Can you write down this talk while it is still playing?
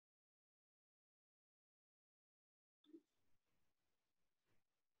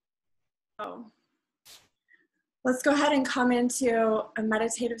Let's go ahead and come into a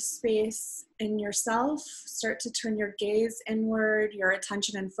meditative space in yourself. Start to turn your gaze inward, your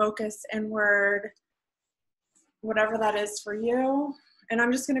attention and focus inward, whatever that is for you. And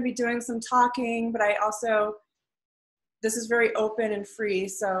I'm just going to be doing some talking, but this is very open and free,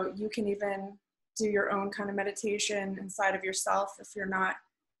 so you can even do your own kind of meditation inside of yourself if you're not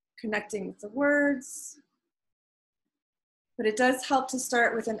connecting with the words. But it does help to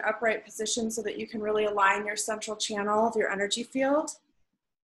start with an upright position so that you can really align your central channel of your energy field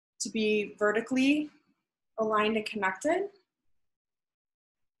to be vertically aligned and connected.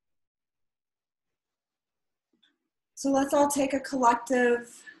 So let's all take a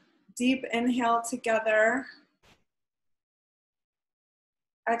collective deep inhale together.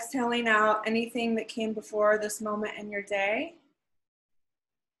 Exhaling out anything that came before this moment in your day.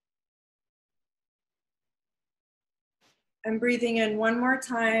 And breathing in one more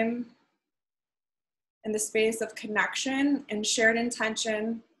time in the space of connection and shared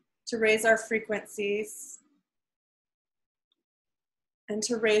intention to raise our frequencies and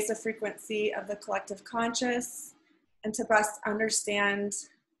to raise the frequency of the collective conscious and to best understand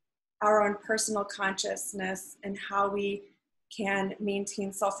our own personal consciousness and how we can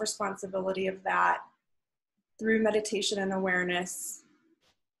maintain self-responsibility of that through meditation and awareness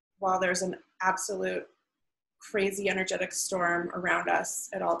while there's an absolute crazy energetic storm around us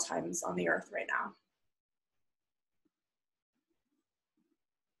at all times on the earth right now.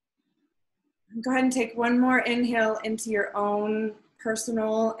 Go ahead and take one more inhale into your own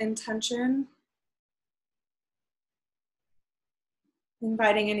personal intention.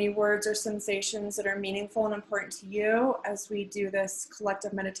 Inviting any words or sensations that are meaningful and important to you as we do this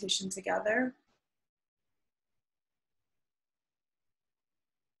collective meditation together.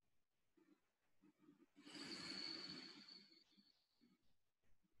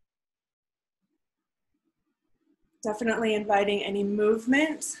 Definitely inviting any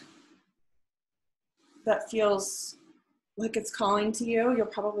movement that feels like it's calling to you. You'll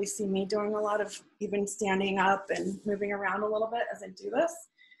probably see me doing a lot of even standing up and moving around a little bit as I do this.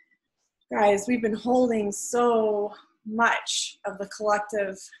 Guys, we've been holding so much of the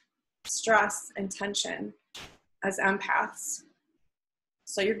collective stress and tension as empaths.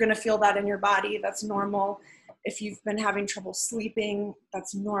 So you're going to feel that in your body. That's normal. If you've been having trouble sleeping,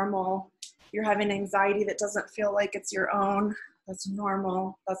 that's normal. You're having anxiety that doesn't feel like it's your own, that's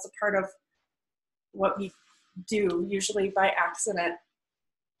normal. That's a part of what we do, usually by accident,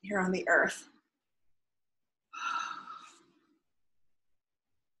 here on the earth.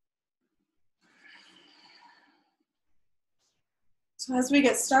 So as we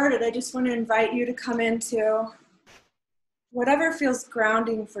get started, I just want to invite you to come into whatever feels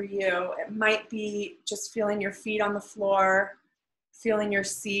grounding for you. It might be just feeling your feet on the floor, feeling your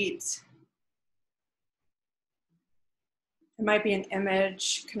seat. It might be an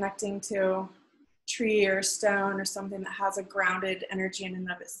image connecting to a tree or a stone or something that has a grounded energy in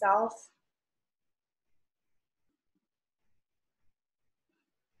and of itself.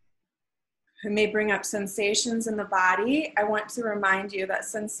 It may bring up sensations in the body. I want to remind you that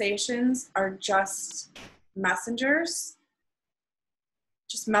sensations are just messengers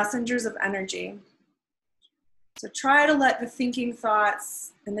of energy. So try to let the thinking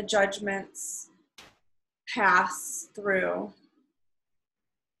thoughts and the judgments pass through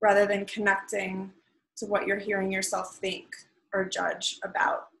rather than connecting to what you're hearing yourself think or judge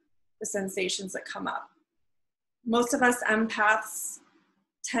about the sensations that come up. Most of us empaths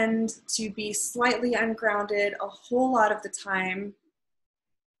tend to be slightly ungrounded a whole lot of the time.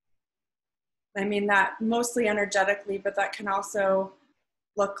 I mean that mostly energetically, but that can also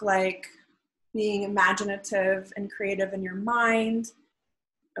look like being imaginative and creative in your mind,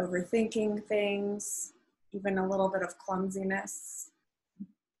 overthinking things, even a little bit of clumsiness.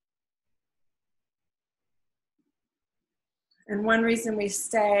 And one reason we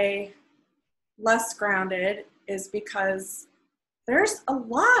stay less grounded is because there's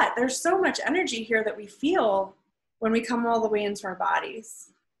so much energy here that we feel when we come all the way into our bodies.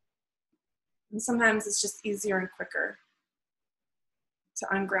 And sometimes it's just easier and quicker to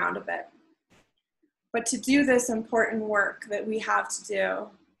unground a bit. But to do this important work that we have to do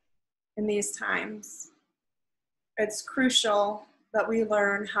in these times, it's crucial that we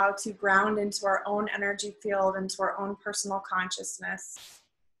learn how to ground into our own energy field, into our own personal consciousness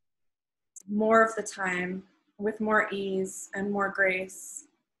more of the time, with more ease and more grace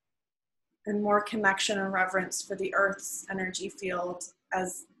and more connection and reverence for the Earth's energy field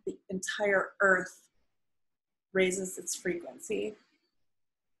as the entire Earth raises its frequency.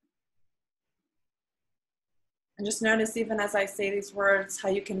 And just notice, even as I say these words, how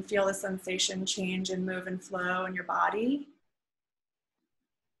you can feel the sensation change and move and flow in your body.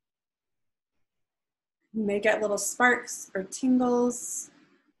 You may get little sparks or tingles.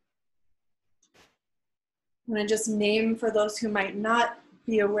 I'm going to just name, for those who might not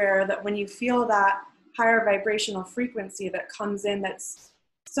be aware, that when you feel that higher vibrational frequency that comes in, that's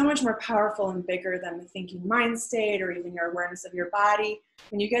so much more powerful and bigger than the thinking mind state or even your awareness of your body.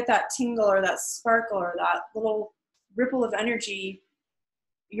 When you get that tingle or that sparkle or that little ripple of energy,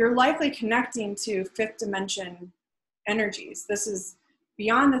 you're likely connecting to fifth dimension energies. This is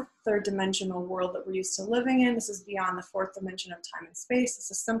beyond the third dimensional world that we're used to living in. This is beyond the fourth dimension of time and space.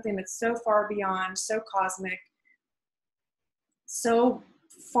 This is something that's so far beyond, so cosmic, so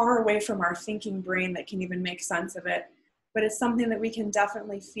far away from our thinking brain that can even make sense of it. But it's something that we can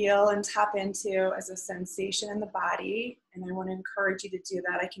definitely feel and tap into as a sensation in the body. And I want to encourage you to do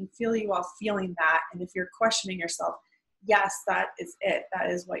that. I can feel you all feeling that. And if you're questioning yourself, yes, that is it. That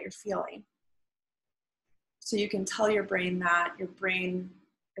is what you're feeling. So you can tell your brain that. Your brain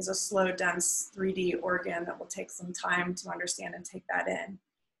is a slow, dense 3D organ that will take some time to understand and take that in.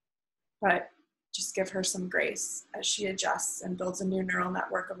 But just give her some grace as she adjusts and builds a new neural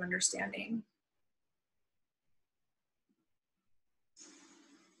network of understanding.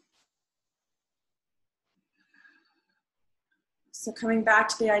 So coming back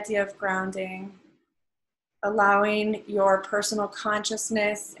to the idea of grounding, allowing your personal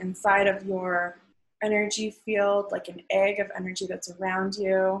consciousness inside of your energy field, like an egg of energy that's around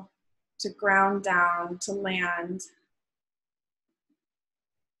you, to ground down, to land.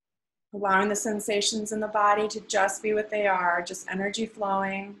 Allowing the sensations in the body to just be what they are, just energy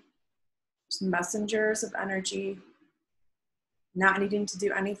flowing, just messengers of energy, not needing to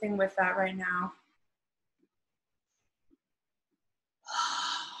do anything with that right now.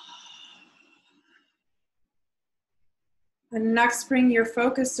 And next, bring your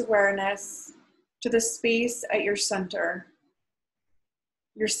focused awareness to the space at your center,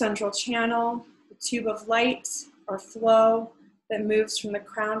 your central channel, the tube of light or flow that moves from the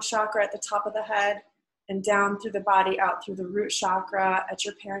crown chakra at the top of the head and down through the body, out through the root chakra at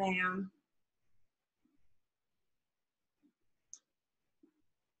your perineum.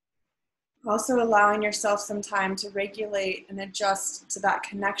 Also allowing yourself some time to regulate and adjust to that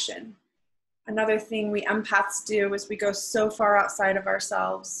connection. Another thing we empaths do is we go so far outside of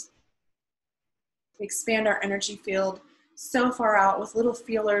ourselves. We expand our energy field so far out with little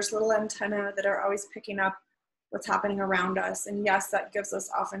feelers, little antennae that are always picking up what's happening around us. And yes, that gives us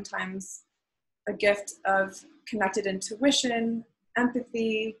oftentimes a gift of connected intuition,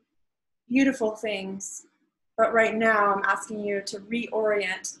 empathy, beautiful things. But right now, I'm asking you to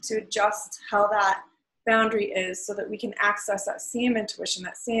reorient, to adjust how that boundary is so that we can access that same intuition,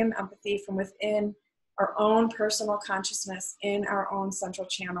 that same empathy from within our own personal consciousness in our own central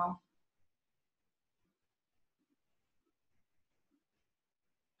channel.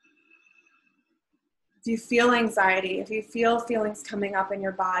 If you feel anxiety, if you feel feelings coming up in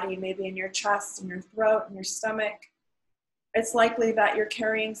your body, maybe in your chest, in your throat, in your stomach, it's likely that you're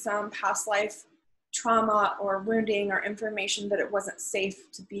carrying some past life trauma or wounding or information that it wasn't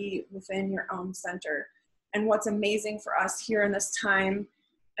safe to be within your own center. And what's amazing for us here in this time,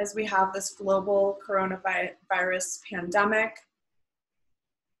 as we have this global coronavirus pandemic,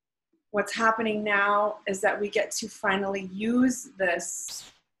 what's happening now is that we get to finally use this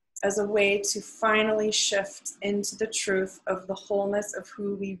as a way to finally shift into the truth of the wholeness of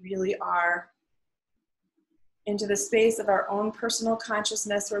who we really are, into the space of our own personal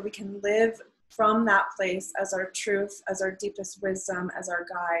consciousness where we can live from that place as our truth, as our deepest wisdom, as our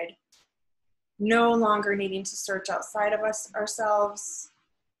guide. No longer needing to search outside of us ourselves.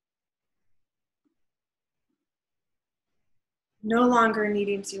 No longer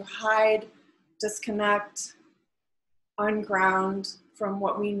needing to hide, disconnect, unground from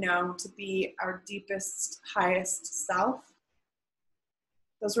what we know to be our deepest, highest self.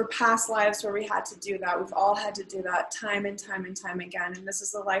 Those were past lives where we had to do that. We've all had to do that time and time and time again. And this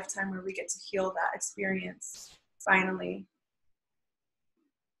is a lifetime where we get to heal that experience, finally.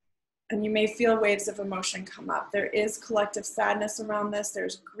 And you may feel waves of emotion come up. There is collective sadness around this.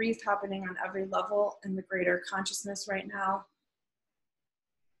 There's grief happening on every level in the greater consciousness right now.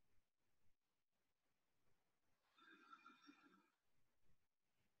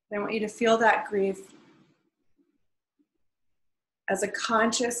 I want you to feel that grief as a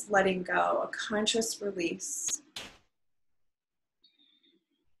conscious letting go, a conscious release.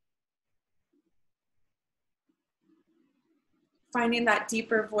 Finding that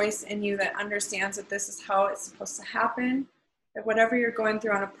deeper voice in you that understands that this is how it's supposed to happen, That whatever you're going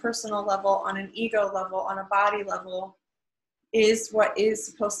through on a personal level, on an ego level, on a body level, is what is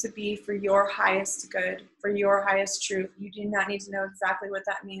supposed to be for your highest good, for your highest truth. You do not need to know exactly what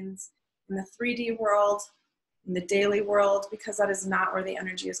that means in the 3D world, in the daily world, because that is not where the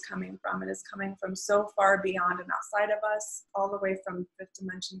energy is coming from. It is coming from so far beyond and outside of us, all the way from fifth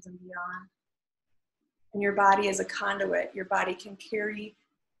dimensions and beyond. And your body is a conduit. Your body can carry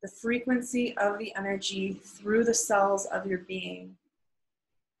the frequency of the energy through the cells of your being.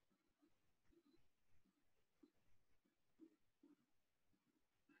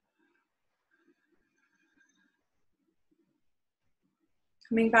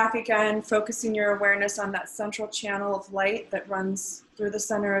 Coming back again, focusing your awareness on that central channel of light that runs through the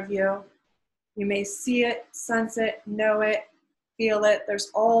center of you. You may see it, sense it, know it, feel it.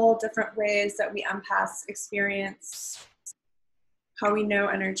 There's all different ways that we empaths experience how we know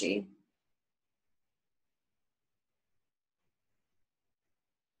energy.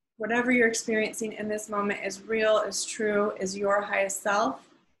 Whatever you're experiencing in this moment is real, is true, is your highest self.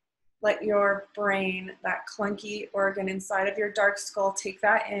 Let your brain, that clunky organ inside of your dark skull, take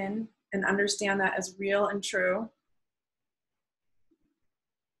that in and understand that as real and true.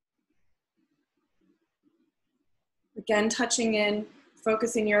 Again, touching in,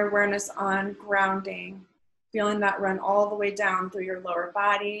 focusing your awareness on grounding, feeling that run all the way down through your lower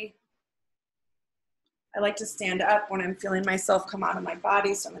body. I like to stand up when I'm feeling myself come out of my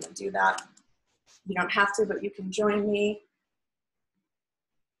body, so I'm going to do that. You don't have to, but you can join me.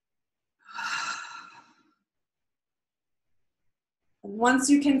 And once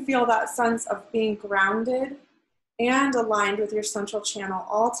you can feel that sense of being grounded and aligned with your central channel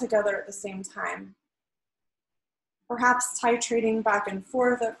all together at the same time, perhaps titrating back and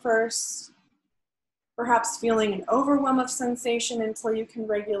forth at first, perhaps feeling an overwhelm of sensation until you can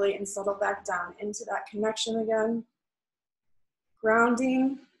regulate and settle back down into that connection again.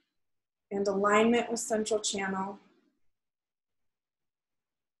 Grounding and alignment with central channel.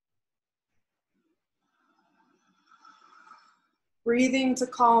 Breathing to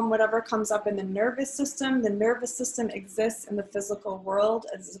calm whatever comes up in the nervous system. The nervous system exists in the physical world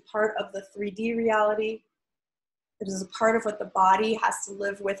as a part of the 3D reality. It is a part of what the body has to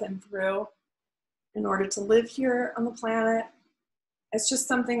live with and through in order to live here on the planet. It's just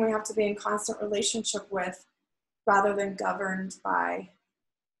something we have to be in constant relationship with rather than governed by.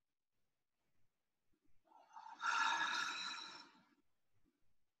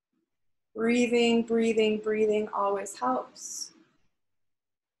 Breathing, breathing, breathing always helps.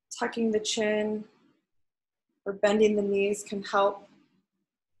 Tucking the chin or bending the knees can help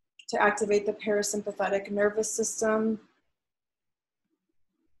to activate the parasympathetic nervous system,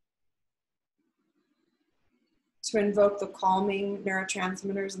 to invoke the calming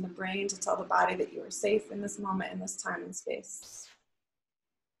neurotransmitters in the brain to tell the body that you are safe in this moment, in this time and space.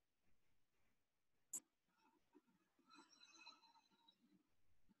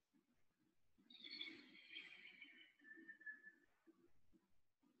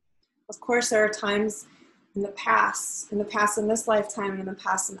 Of course, there are times in the past in this lifetime, and in the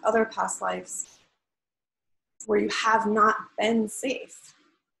past in other past lives, where you have not been safe.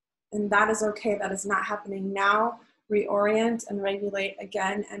 And that is okay. That is not happening now. Reorient and regulate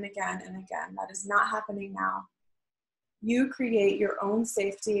again and again and again. That is not happening now. You create your own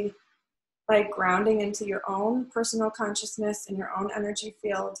safety by grounding into your own personal consciousness and your own energy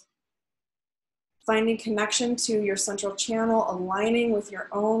field, finding connection to your central channel, aligning with your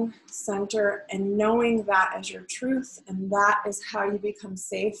own center, and knowing that as your truth, and that is how you become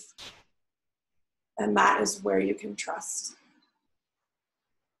safe, and that is where you can trust.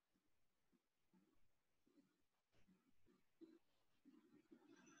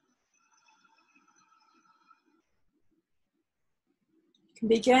 You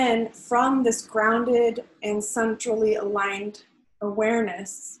can begin from this grounded and centrally aligned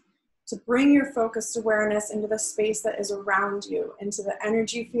awareness to bring your focused awareness into the space that is around you, into the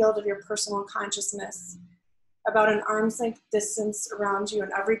energy field of your personal consciousness, about an arm's length distance around you in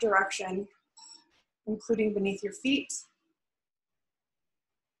every direction, including beneath your feet.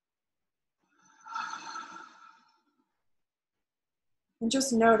 And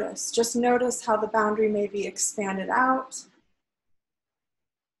just notice how the boundary may be expanded out.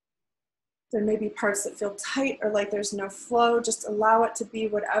 There may be parts that feel tight or like there's no flow. Just allow it to be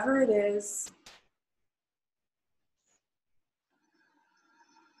whatever it is.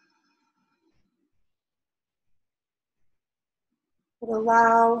 But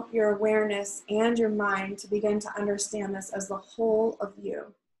allow your awareness and your mind to begin to understand this as the whole of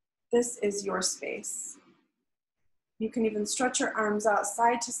you. This is your space. You can even stretch your arms out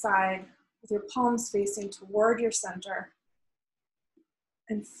side to side with your palms facing toward your center.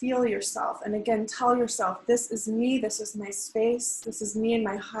 And feel yourself. And again, tell yourself, this is me, this is my space, this is me in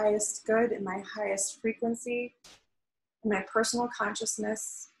my highest good, in my highest frequency, in my personal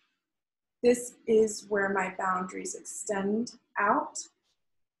consciousness. This is where my boundaries extend out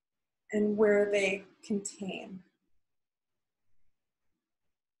and where they contain.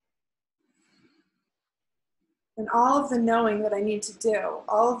 And all of the knowing that I need to do,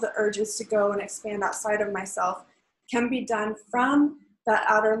 all of the urges to go and expand outside of myself can be done from that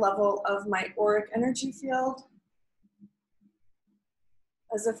outer level of my auric energy field,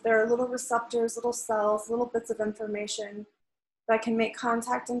 as if there are little receptors, little cells, little bits of information that can make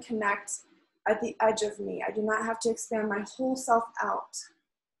contact and connect at the edge of me. I do not have to expand my whole self out.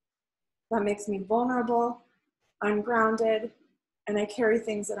 That makes me vulnerable, ungrounded, and I carry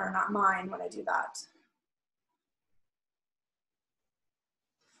things that are not mine when I do that.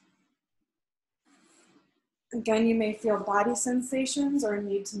 Again, you may feel body sensations or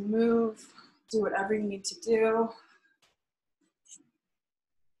need to move, do whatever you need to do.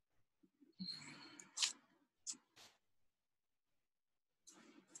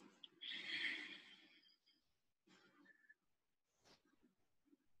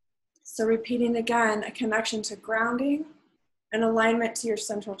 So repeating again, a connection to grounding, an alignment to your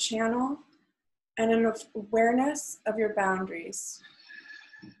central channel, and an awareness of your boundaries.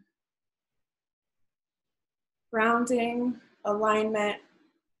 Grounding, alignment,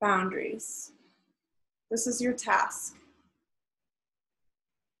 boundaries. This is your task.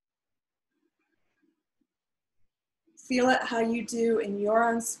 Feel it how you do in your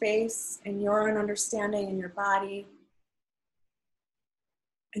own space, in your own understanding, in your body.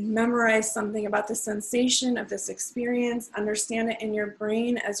 And memorize something about the sensation of this experience. Understand it in your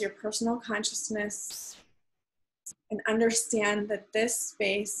brain as your personal consciousness. And understand that this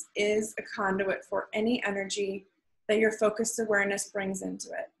space is a conduit for any energy that your focused awareness brings into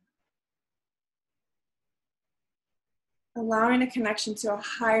it. Allowing a connection to a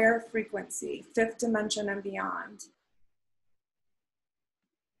higher frequency, fifth dimension and beyond.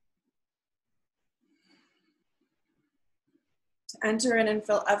 To enter in and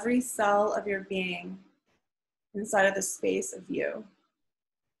fill every cell of your being inside of the space of you.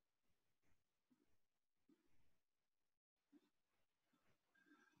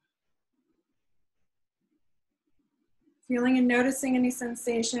 Feeling and noticing any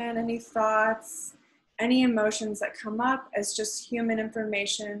sensation, any thoughts, any emotions that come up as just human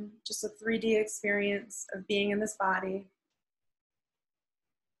information, just a 3D experience of being in this body.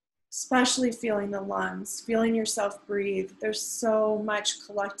 Especially feeling the lungs, feeling yourself breathe. There's so much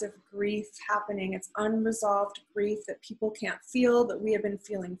collective grief happening. It's unresolved grief that people can't feel, that we have been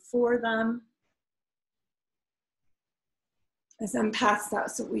feeling for them. As empaths,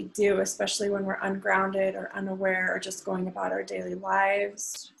 that's what we do, especially when we're ungrounded or unaware or just going about our daily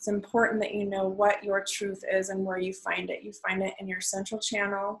lives. It's important that you know what your truth is and where you find it. You find it in your central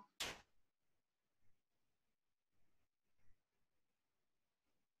channel.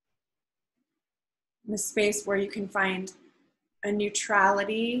 In a space where you can find a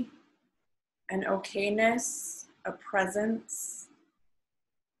neutrality, an okayness, a presence.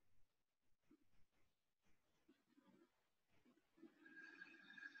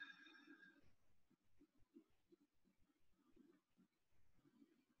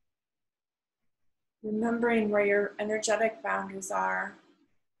 Remembering where your energetic boundaries are.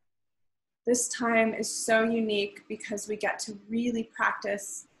 This time is so unique because we get to really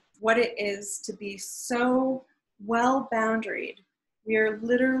practice what it is to be so well boundaried. We are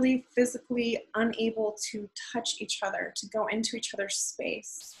literally physically unable to touch each other, to go into each other's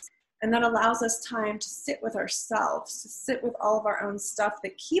space. And that allows us time to sit with ourselves, to sit with all of our own stuff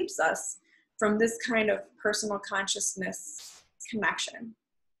that keeps us from this kind of personal consciousness connection.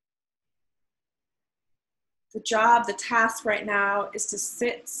 The job, the task right now is to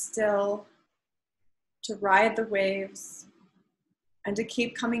sit still, to ride the waves, and to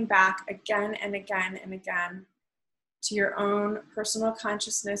keep coming back again and again and again to your own personal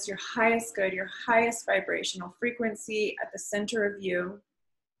consciousness, your highest good, your highest vibrational frequency at the center of you.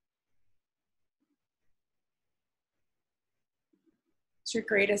 It's your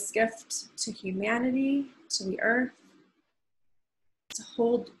greatest gift to humanity, to the earth. To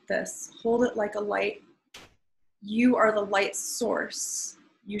hold this, hold it like a light. You are the light source.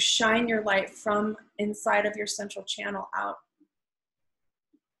 You shine your light from inside of your central channel out.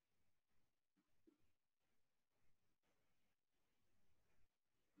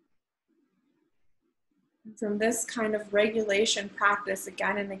 And from this kind of regulation practice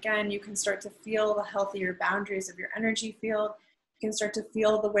again and again, you can start to feel the healthier boundaries of your energy field. You can start to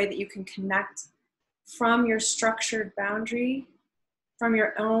feel the way that you can connect from your structured boundary, from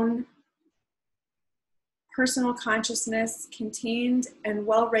your own personal consciousness, contained and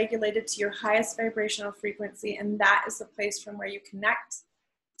well regulated to your highest vibrational frequency. And that is the place from where you connect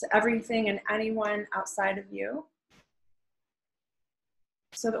to everything and anyone outside of you.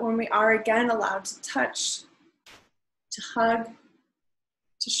 So that when we are again allowed to touch, to hug,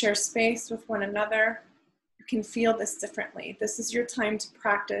 to share space with one another, you can feel this differently. This is your time to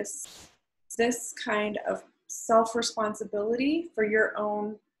practice this kind of self-responsibility for your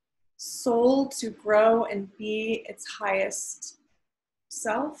own soul to grow and be its highest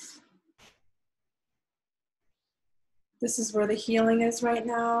self. This is where the healing is right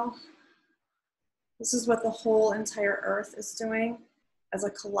now. This is what the whole entire earth is doing as a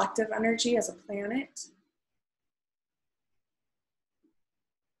collective energy, as a planet.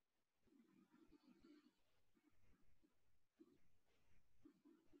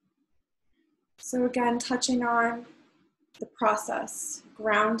 So again, touching on the process,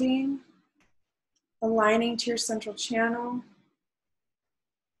 grounding, aligning to your central channel,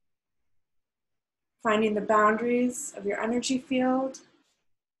 finding the boundaries of your energy field,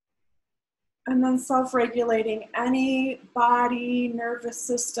 and then self-regulating any body, nervous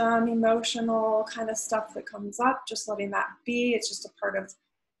system, emotional kind of stuff that comes up, just letting that be. It's just a part of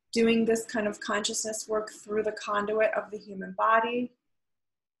doing this kind of consciousness work through the conduit of the human body.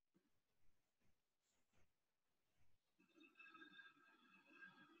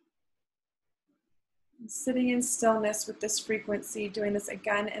 Sitting in stillness with this frequency, doing this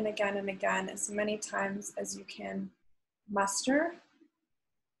again and again and again, as many times as you can muster.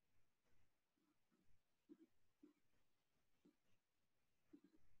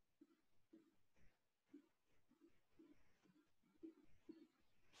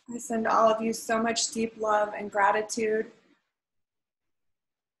 I send all of you so much deep love and gratitude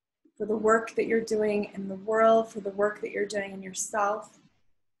for the work that you're doing in the world, for the work that you're doing in yourself.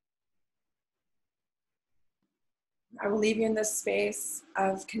 I will leave you in this space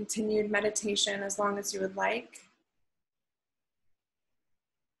of continued meditation as long as you would like.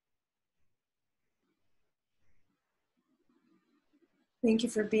 Thank you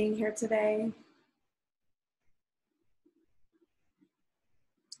for being here today.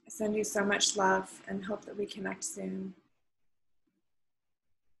 I send you so much love and hope that we connect soon.